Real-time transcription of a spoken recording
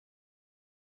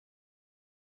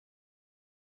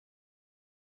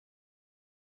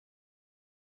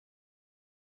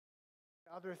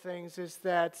Other things is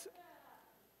that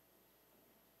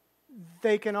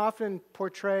they can often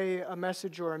portray a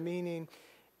message or a meaning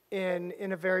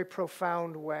in a very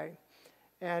profound way.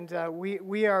 And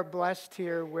we are blessed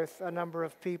here with a number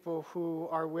of people who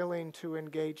are willing to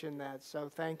engage in that. So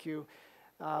thank you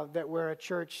that we're a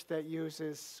church that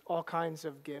uses all kinds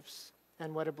of gifts,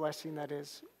 and what a blessing that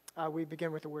is. We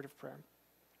begin with a word of prayer.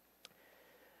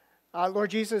 Lord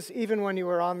Jesus, even when you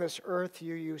were on this earth,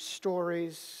 you used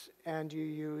stories and you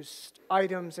used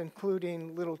items,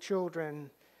 including little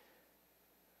children,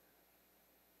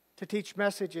 to teach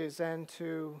messages and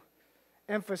to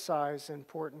emphasize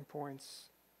important points.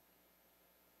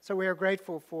 So we are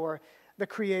grateful for the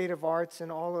creative arts in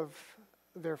all of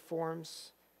their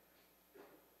forms.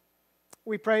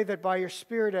 We pray that by your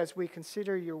Spirit, as we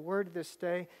consider your word this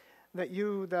day, that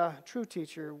you, the true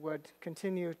teacher, would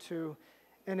continue to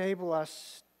enable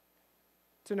us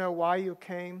to know why you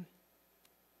came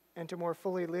and to more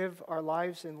fully live our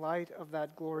lives in light of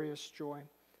that glorious joy.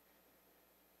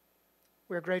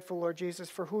 We are grateful, Lord Jesus,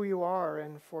 for who you are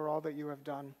and for all that you have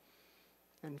done,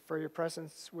 and for your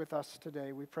presence with us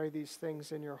today. We pray these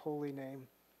things in your holy name.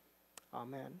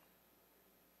 Amen.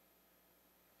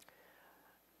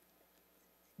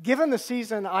 Given the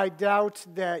season, I doubt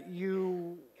that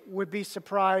you would be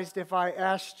surprised if I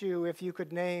asked you if you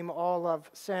could name all of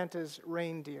Santa's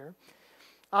reindeer.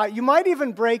 You might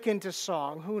even break into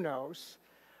song, who knows.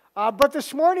 But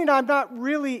this morning I'm not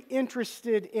really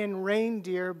interested in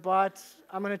reindeer, but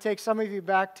I'm going to take some of you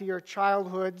back to your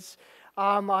childhoods.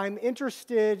 I'm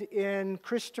interested in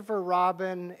Christopher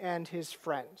Robin and his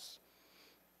friends.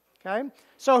 Okay?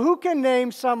 So who can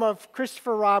name some of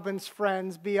Christopher Robin's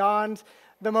friends beyond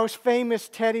the most famous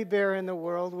teddy bear in the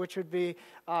world, which would be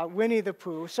Winnie the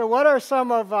Pooh? So what are some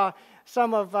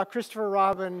of Christopher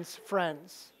Robin's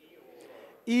friends?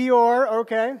 Eeyore,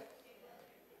 okay.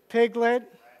 Piglet.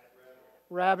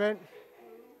 Rabbit.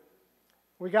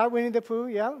 We got Winnie the Pooh,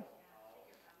 yeah.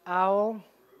 Owl.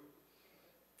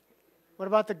 What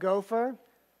about the gopher?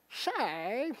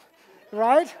 Shay,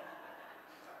 right?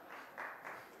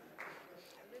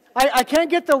 I can't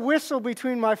get the whistle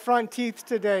between my front teeth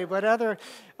today, but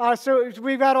so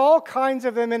we've got all kinds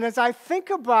of them. And as I think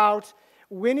about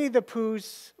Winnie the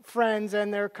Pooh's friends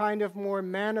and their kind of more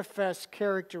manifest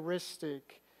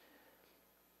characteristic,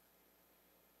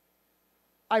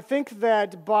 I think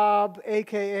that Bob,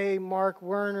 a.k.a. Mark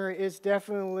Werner, is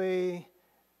definitely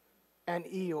an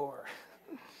Eeyore.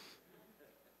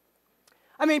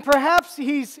 I mean, perhaps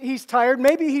he's tired.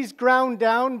 Maybe he's ground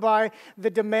down by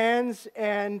the demands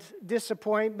and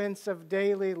disappointments of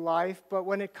daily life. But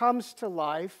when it comes to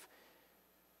life,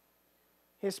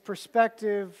 his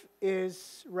perspective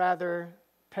is rather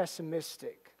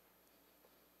pessimistic.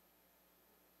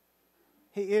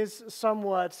 He is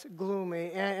somewhat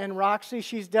gloomy. And Roxy,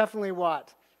 she's definitely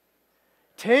what?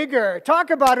 Tigger.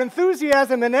 Talk about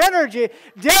enthusiasm and energy.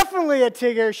 Definitely a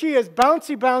Tigger. She is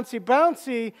bouncy, bouncy,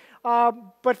 bouncy,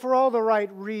 but for all the right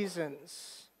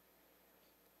reasons.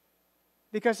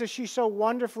 Because as she so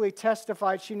wonderfully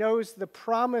testified, she knows the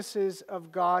promises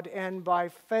of God and by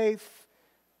faith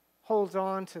holds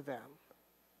on to them.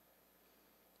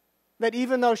 That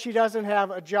even though she doesn't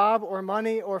have a job or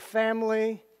money or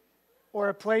family or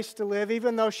a place to live,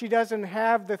 even though she doesn't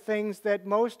have the things that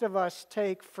most of us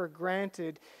take for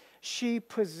granted, she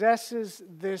possesses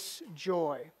this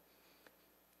joy.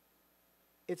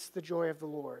 It's the joy of the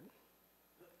Lord.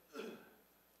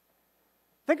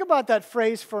 Think about that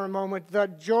phrase for a moment, the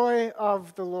joy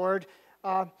of the Lord.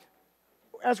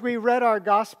 As we read our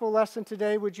gospel lesson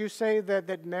today, would you say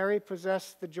that Mary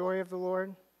possessed the joy of the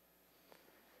Lord?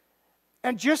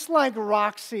 And just like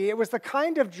Roxy, it was the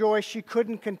kind of joy she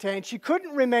couldn't contain. She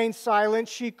couldn't remain silent.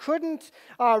 She couldn't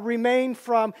remain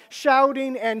from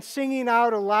shouting and singing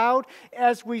out aloud.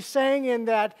 As we sang in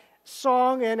that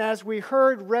song and as we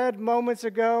read moments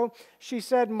ago, she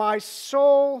said, "My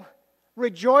soul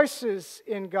rejoices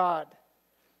in God."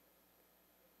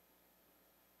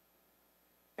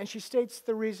 And she states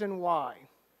the reason why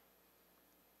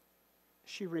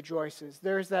she rejoices.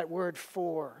 There's that word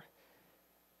 "for."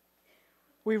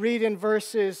 We read in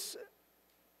verses,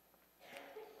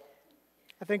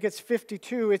 I think it's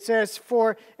 52, it says,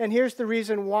 "For," and here's the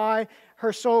reason why,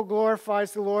 "her soul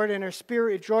glorifies the Lord, and her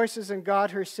spirit rejoices in God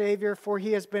her Savior, for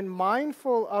he has been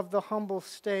mindful of the humble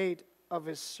state of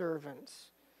his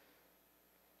servants."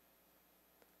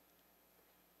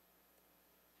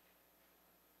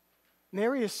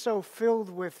 Mary is so filled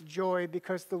with joy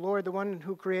because the Lord, the one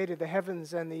who created the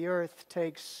heavens and the earth,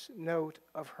 takes note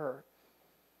of her.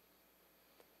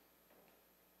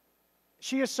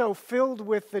 She is so filled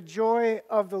with the joy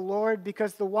of the Lord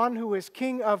because the one who is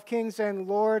King of kings and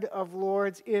Lord of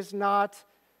lords is not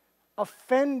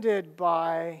offended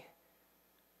by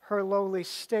her lowly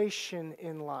station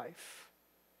in life,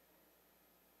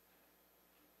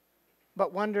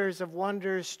 but wonders of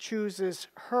wonders chooses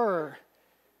her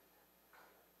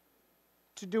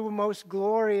to do a most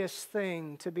glorious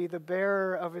thing, to be the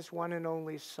bearer of his one and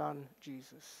only Son,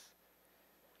 Jesus.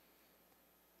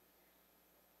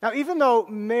 Now, even though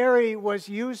Mary was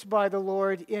used by the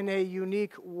Lord in a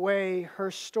unique way,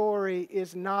 her story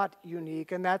is not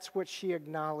unique, and that's what she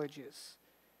acknowledges.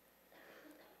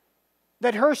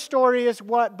 That her story is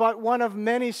but one of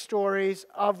many stories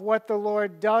of what the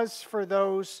Lord does for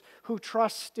those who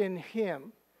trust in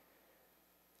Him.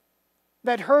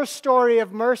 That her story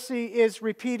of mercy is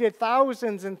repeated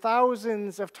thousands and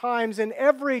thousands of times. In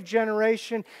every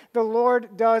generation, the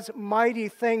Lord does mighty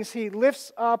things. He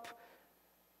lifts up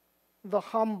the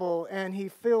humble and He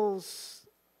fills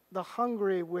the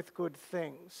hungry with good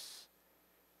things.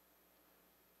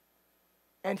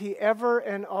 And He ever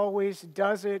and always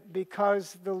does it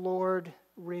because the Lord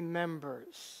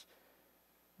remembers.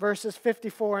 Verses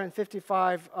 54 and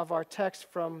 55 of our text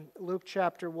from Luke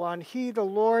chapter 1. He, the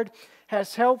Lord,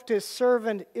 has helped His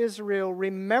servant Israel,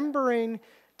 remembering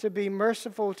to be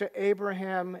merciful to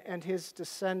Abraham and his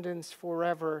descendants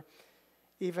forever,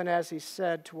 even as He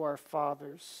said to our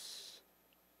fathers.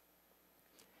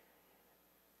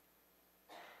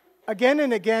 Again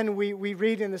and again we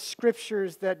read in the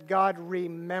Scriptures that God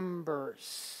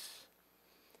remembers.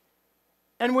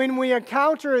 And when we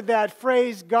encounter that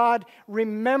phrase, God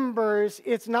remembers,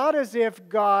 it's not as if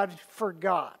God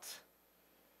forgot.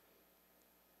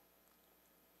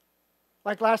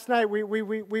 Like last night,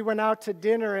 we went out to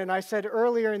dinner, and I said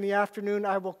earlier in the afternoon,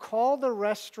 I will call the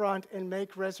restaurant and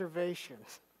make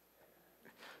reservations.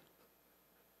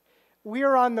 We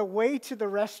are on the way to the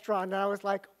restaurant, and I was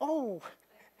like, oh,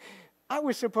 I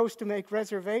was supposed to make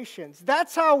reservations.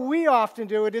 That's how we often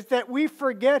do it, is that we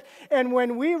forget, and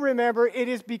when we remember, it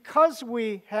is because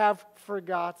we have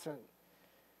forgotten.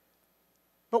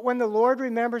 But when the Lord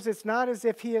remembers, it's not as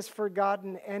if He has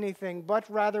forgotten anything, but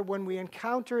rather when we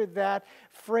encounter that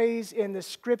phrase in the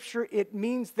Scripture, it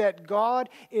means that God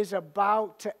is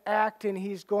about to act, and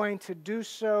He's going to do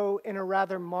so in a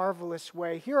rather marvelous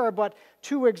way. Here are but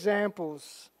two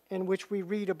examples in which we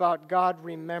read about God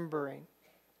remembering.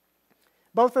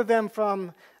 Both of them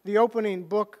from the opening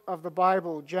book of the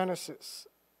Bible, Genesis.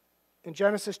 In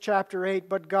Genesis chapter 8,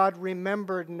 but God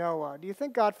remembered Noah. Do you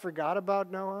think God forgot about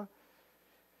Noah?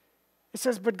 It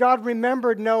says, but God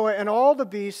remembered Noah and all the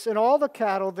beasts and all the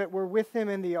cattle that were with him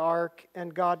in the ark,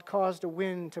 and God caused a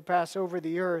wind to pass over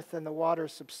the earth, and the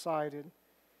waters subsided.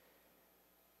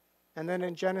 And then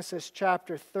in Genesis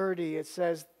chapter 30, it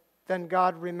says, then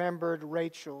God remembered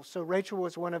Rachel. So Rachel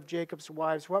was one of Jacob's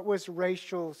wives. What was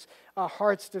Rachel's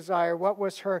heart's desire? What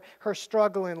was her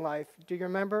struggle in life? Do you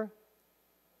remember?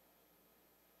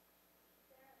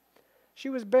 She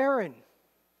was barren.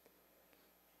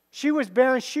 She was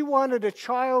barren. She wanted a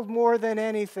child more than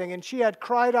anything. And she had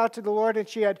cried out to the Lord, and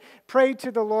she had prayed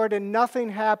to the Lord, and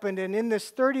nothing happened. And in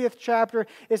this 30th chapter,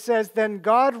 it says, then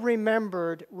God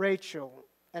remembered Rachel.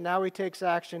 And now He takes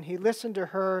action. He listened to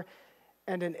her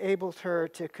and enabled her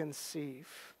to conceive.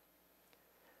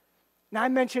 Now I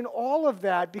mention all of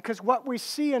that because what we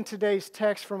see in today's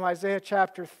text from Isaiah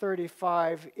chapter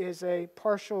 35 is a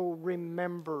partial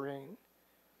remembering.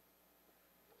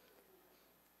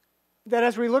 That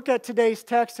as we look at today's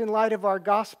text in light of our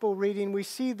gospel reading, we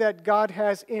see that God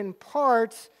has in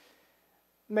part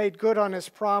made good on His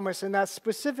promise, and that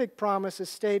specific promise is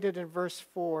stated in verse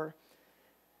 4,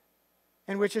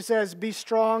 in which it says, be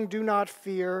strong, do not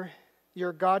fear.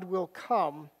 Your God will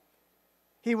come.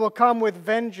 He will come with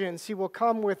vengeance. He will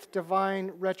come with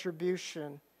divine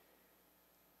retribution.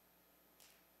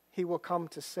 He will come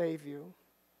to save you.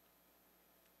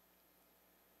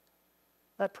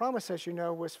 That promise, as you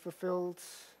know, was fulfilled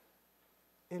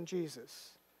in Jesus,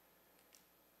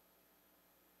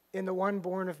 in the one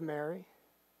born of Mary.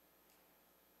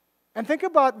 And think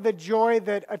about the joy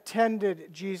that attended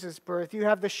Jesus' birth. You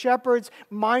have the shepherds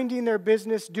minding their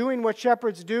business, doing what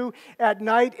shepherds do at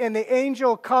night, and the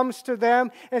angel comes to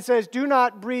them and says, do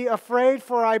not be afraid,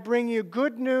 for I bring you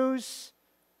good news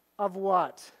of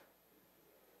what?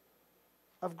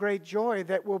 Of great joy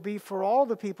that will be for all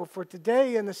the people. For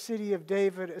today in the city of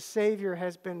David, a Savior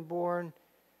has been born,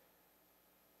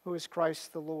 who is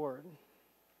Christ the Lord.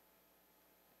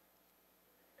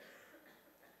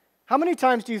 How many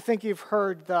times do you think you've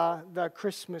heard the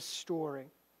Christmas story?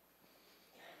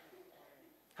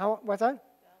 What's that?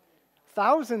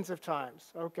 Thousands of times,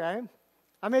 okay.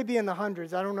 I may be in the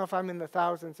hundreds. I don't know if I'm in the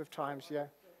thousands of times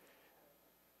yet.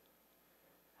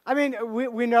 I mean,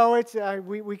 we know it.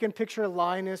 We can picture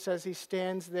Linus as he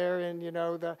stands there in,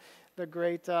 the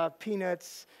great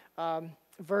Peanuts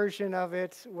version of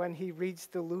it when he reads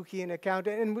the Lukean account.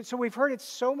 And so we've heard it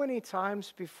so many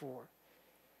times before.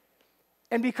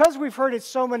 And because we've heard it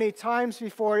so many times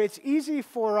before, it's easy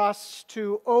for us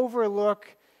to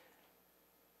overlook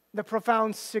the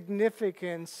profound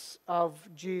significance of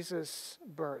Jesus'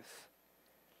 birth.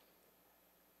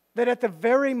 That at the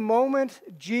very moment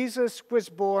Jesus was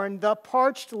born, the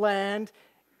parched land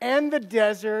and the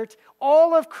desert,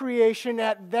 all of creation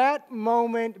at that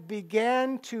moment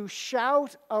began to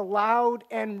shout aloud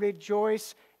and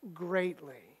rejoice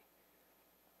greatly.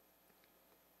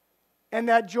 And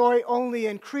that joy only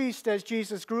increased as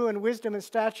Jesus grew in wisdom and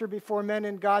stature before men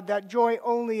and God. That joy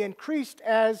only increased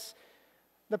as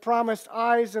the promised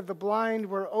eyes of the blind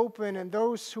were open and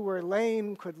those who were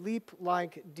lame could leap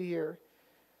like deer.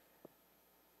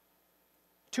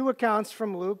 Two accounts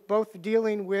from Luke, both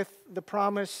dealing with the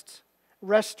promised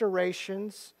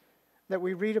restorations that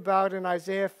we read about in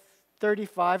Isaiah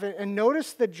 35. And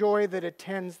notice the joy that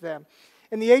attends them.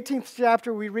 In the 18th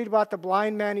chapter, we read about the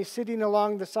blind man. He's sitting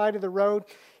along the side of the road.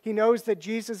 He knows that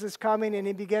Jesus is coming, and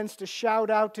he begins to shout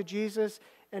out to Jesus.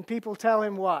 And people tell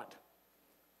him what?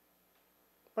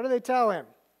 What do they tell him?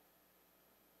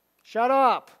 Shut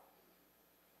up.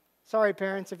 Sorry,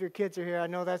 parents, if your kids are here. I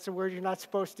know that's a word you're not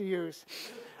supposed to use.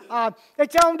 They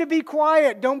tell him to be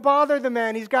quiet. Don't bother the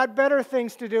man. He's got better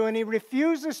things to do. And he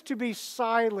refuses to be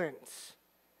silent.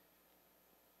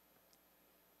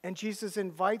 And Jesus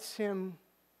invites him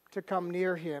to come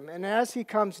near him. And as he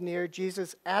comes near,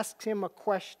 Jesus asks him a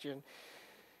question.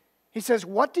 He says,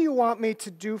 "What do you want me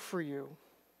to do for you?"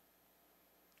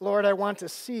 "Lord, I want to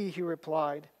see," he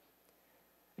replied.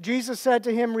 Jesus said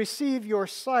to him, "Receive your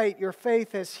sight. Your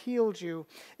faith has healed you."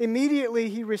 Immediately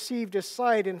he received his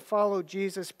sight and followed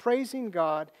Jesus, praising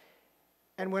God.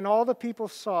 And when all the people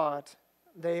saw it,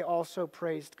 they also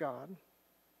praised God.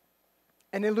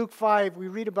 And in Luke 5, we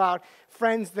read about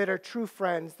friends that are true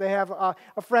friends. They have a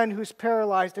friend who's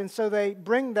paralyzed, and so they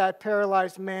bring that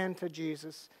paralyzed man to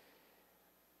Jesus.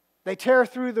 They tear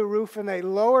through the roof and they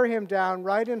lower him down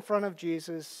right in front of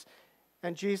Jesus.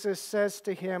 And Jesus says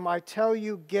to him, "I tell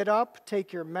you, get up,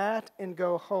 take your mat, and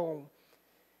go home."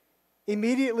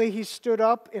 Immediately he stood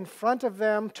up in front of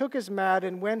them, took his mat,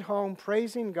 and went home,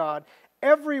 praising God.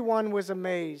 Everyone was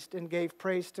amazed and gave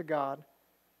praise to God.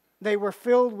 They were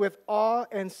filled with awe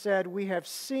and said, "We have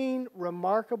seen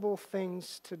remarkable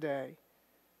things today."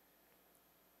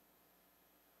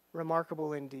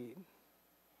 Remarkable indeed.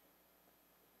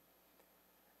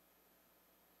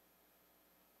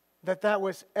 That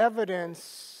was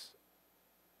evidence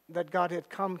that God had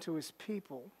come to his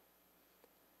people.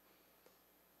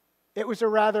 It was a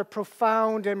rather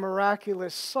profound and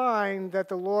miraculous sign that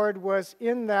the Lord was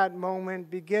in that moment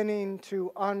beginning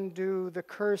to undo the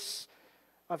curse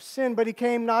of sin. But he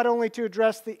came not only to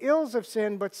address the ills of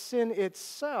sin, but sin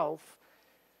itself.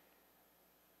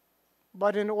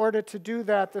 But in order to do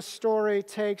that, the story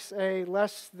takes a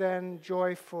less than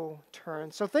joyful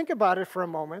turn. So think about it for a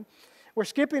moment. We're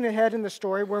skipping ahead in the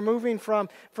story. We're moving from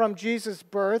Jesus'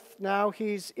 birth. Now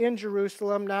he's in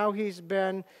Jerusalem. Now he's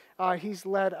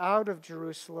led out of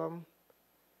Jerusalem.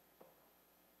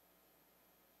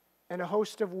 And a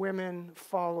host of women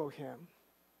follow him.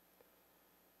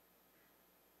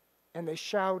 And they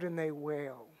shout and they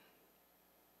wail.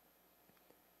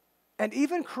 And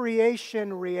even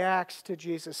creation reacts to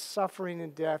Jesus' suffering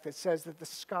and death. It says that the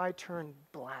sky turned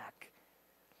black.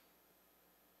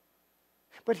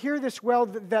 But hear this well,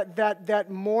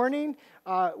 that mourning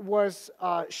was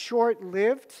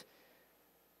short-lived.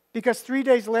 Because 3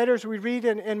 days later, as we read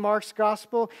in Mark's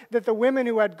gospel, that the women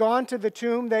who had gone to the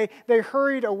tomb, they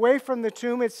hurried away from the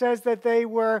tomb. It says that they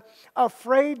were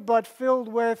afraid but filled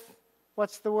with,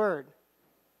 what's the word?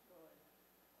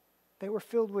 They were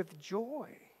filled with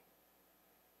joy.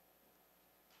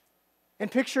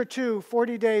 And picture 2,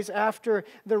 40 days after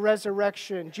the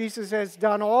resurrection, Jesus has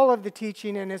done all of the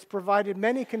teaching and has provided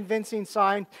many convincing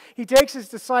signs. He takes his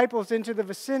disciples into the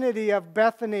vicinity of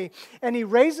Bethany and he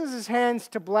raises his hands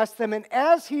to bless them. And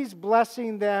as he's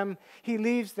blessing them, he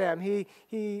leaves them. He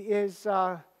is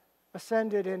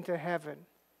ascended into heaven.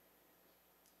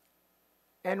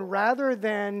 And rather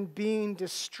than being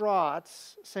distraught,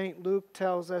 St. Luke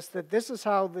tells us that this is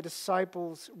how the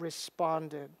disciples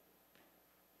responded.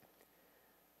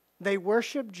 They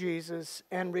worshiped Jesus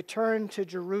and returned to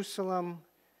Jerusalem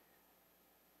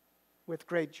with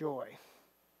great joy.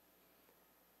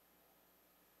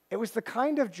 It was the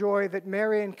kind of joy that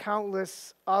Mary and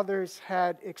countless others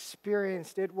had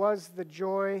experienced. It was the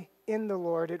joy in the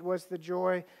Lord. It was the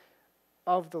joy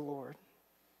of the Lord.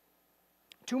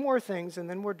 Two more things, and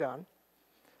then we're done.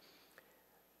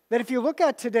 That if you look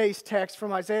at today's text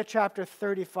from Isaiah chapter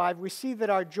 35, we see that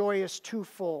our joy is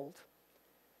twofold.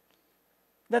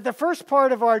 That the first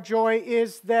part of our joy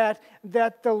is that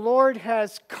the Lord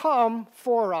has come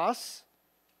for us,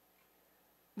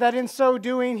 that in so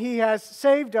doing He has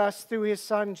saved us through His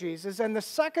Son Jesus. And the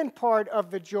second part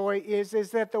of the joy is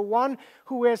that the one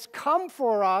who has come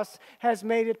for us has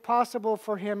made it possible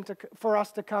for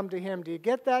us to come to Him. Do you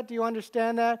get that? Do you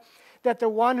understand that? That the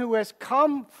one who has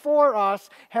come for us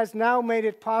has now made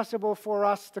it possible for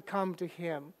us to come to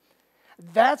Him.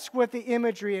 That's what the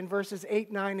imagery in verses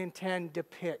 8, 9, and 10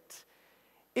 depict.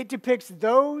 It depicts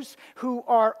those who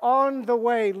are on the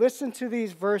way. Listen to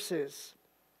these verses.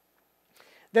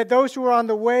 That those who are on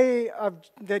the way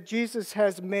that Jesus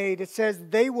has made, it says,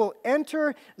 they will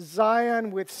enter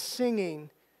Zion with singing.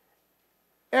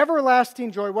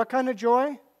 Everlasting joy. What kind of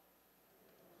joy?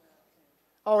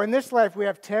 Oh, in this life we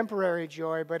have temporary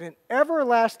joy, but an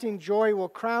everlasting joy will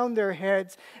crown their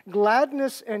heads.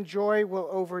 Gladness and joy will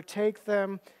overtake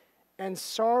them, and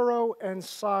sorrow and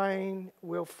sighing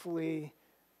will flee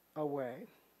away.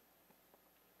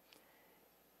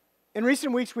 In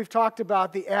recent weeks, we've talked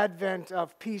about the advent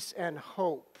of peace and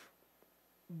hope,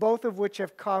 both of which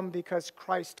have come because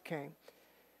Christ came.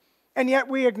 And yet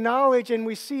we acknowledge and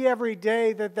we see every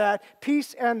day that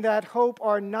peace and that hope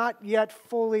are not yet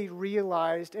fully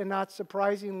realized, and not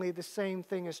surprisingly, the same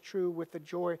thing is true with the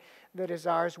joy that is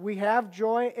ours. We have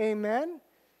joy, amen,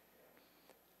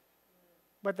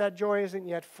 but that joy isn't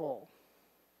yet full.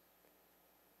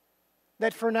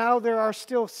 That for now there are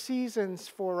still seasons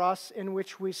for us in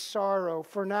which we sorrow.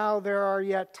 For now there are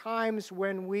yet times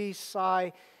when we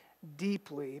sigh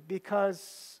deeply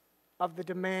because of the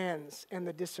demands and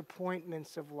the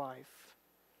disappointments of life.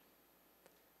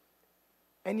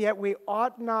 And yet we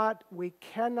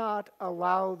cannot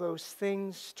allow those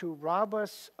things to rob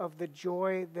us of the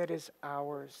joy that is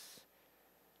ours,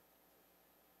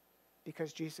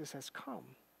 because Jesus has come.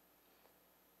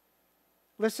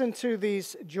 Listen to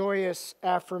these joyous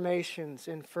affirmations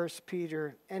in 1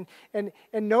 Peter. And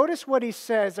notice what he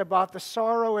says about the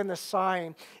sorrow and the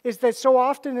sighing. Is that so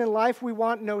often in life we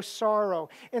want no sorrow.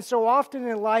 And so often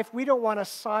in life we don't want to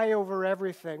sigh over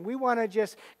everything. We want to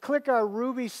just click our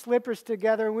ruby slippers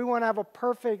together and we want to have a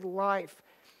perfect life.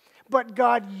 But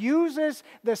God uses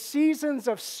the seasons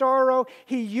of sorrow.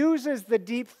 He uses the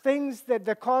deep things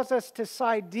that cause us to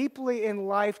sigh deeply in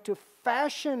life to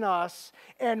fashion us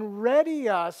and ready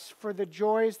us for the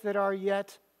joys that are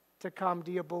yet to come.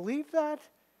 Do you believe that?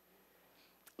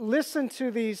 Listen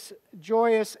to these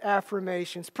joyous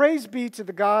affirmations. Praise be to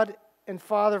the God and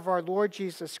Father of our Lord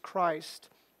Jesus Christ.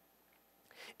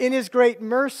 In His great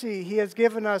mercy, He has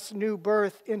given us new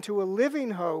birth into a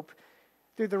living hope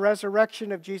through the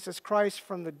resurrection of Jesus Christ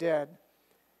from the dead,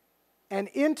 and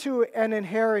into an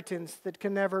inheritance that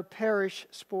can never perish,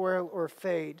 spoil, or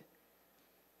fade.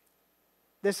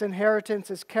 This inheritance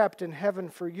is kept in heaven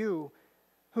for you,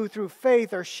 who through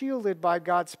faith are shielded by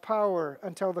God's power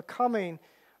until the coming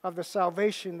of the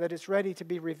salvation that is ready to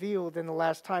be revealed in the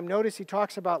last time. Notice he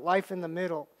talks about life in the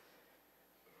middle.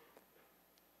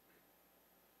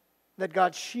 That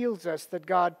God shields us, that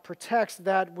God protects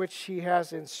that which He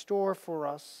has in store for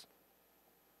us.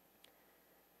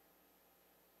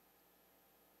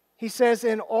 He says,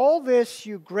 in all this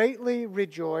you greatly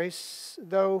rejoice,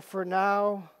 though for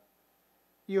now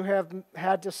you have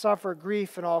had to suffer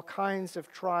grief in all kinds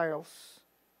of trials.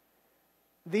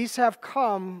 These have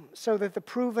come so that the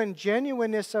proven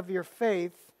genuineness of your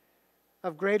faith,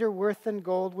 of greater worth than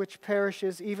gold which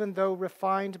perishes even though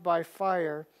refined by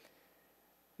fire,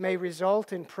 may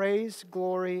result in praise,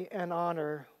 glory, and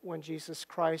honor when Jesus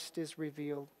Christ is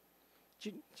revealed.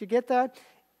 Did you get that?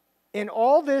 In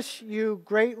all this you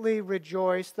greatly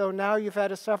rejoice, though now you've had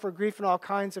to suffer grief in all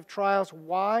kinds of trials.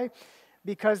 Why?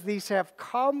 Because these have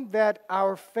come that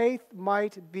our faith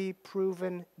might be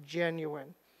proven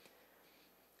genuine.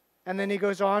 And then he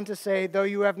goes on to say, though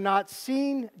you have not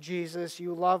seen Jesus,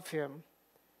 you love Him.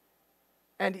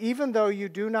 And even though you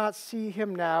do not see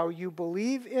Him now, you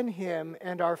believe in Him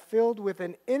and are filled with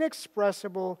an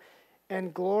inexpressible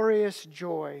and glorious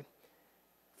joy,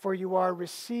 for you are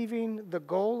receiving the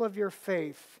goal of your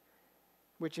faith,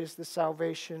 which is the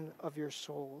salvation of your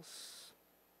souls.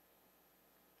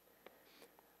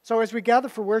 So as we gather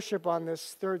for worship on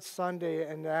this third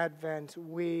Sunday in Advent,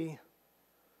 we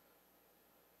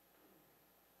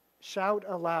shout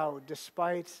aloud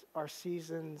despite our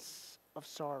seasons of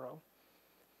sorrow.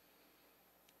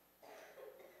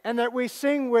 and that we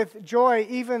sing with joy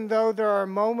even though there are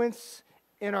moments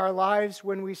in our lives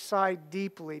when we sigh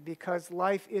deeply because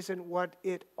life isn't what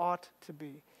it ought to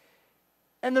be.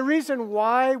 And the reason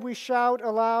why we shout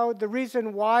aloud, the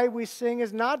reason why we sing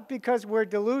is not because we're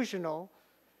delusional.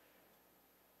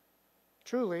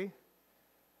 Truly,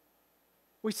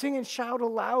 we sing and shout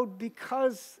aloud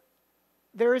because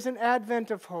there is an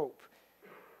advent of hope.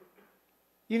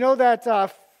 You know that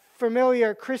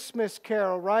familiar Christmas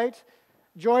carol, right?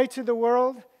 Joy to the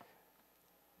world.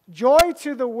 Joy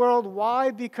to the world.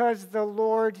 Why? Because the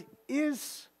Lord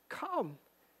is come.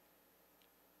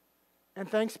 And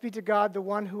thanks be to God, the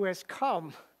one who has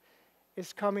come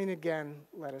is coming again.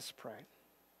 Let us pray.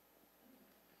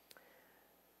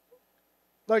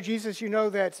 Lord Jesus, you know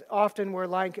that often we're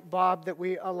like Bob, that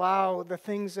we allow the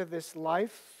things of this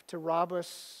life to rob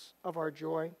us of our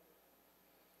joy.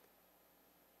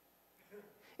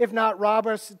 If not rob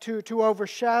us, to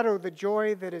overshadow the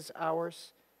joy that is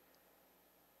ours.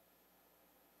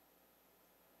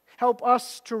 Help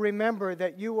us to remember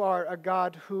that you are a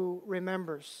God who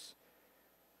remembers,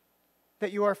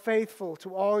 that you are faithful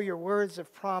to all your words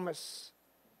of promise,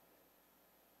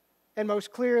 and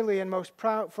most clearly and most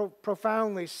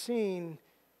profoundly seen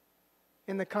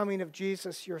in the coming of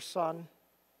Jesus, your Son.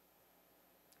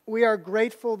 We are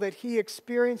grateful that he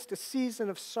experienced a season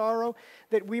of sorrow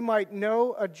that we might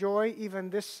know a joy even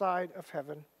this side of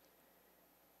heaven.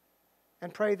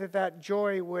 And pray that that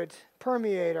joy would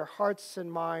permeate our hearts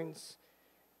and minds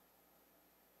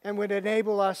and would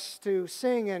enable us to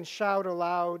sing and shout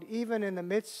aloud even in the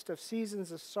midst of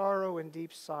seasons of sorrow and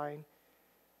deep sighing.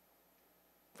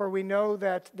 For we know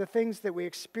that the things that we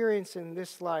experience in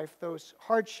this life, those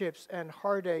hardships and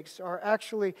heartaches, are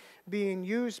actually being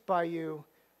used by you,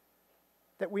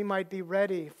 that we might be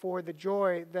ready for the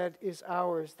joy that is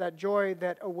ours, that joy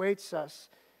that awaits us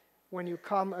when you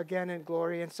come again in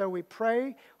glory. And so we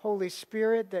pray, Holy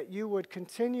Spirit, that you would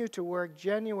continue to work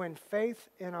genuine faith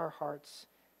in our hearts,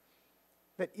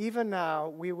 that even now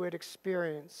we would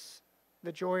experience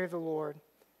the joy of the Lord,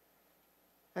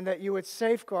 and that you would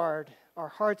safeguard our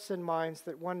hearts and minds,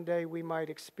 that one day we might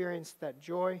experience that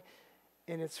joy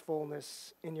in its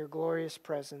fullness in your glorious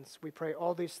presence. We pray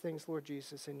all these things, Lord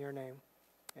Jesus, in your name.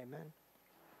 Amen.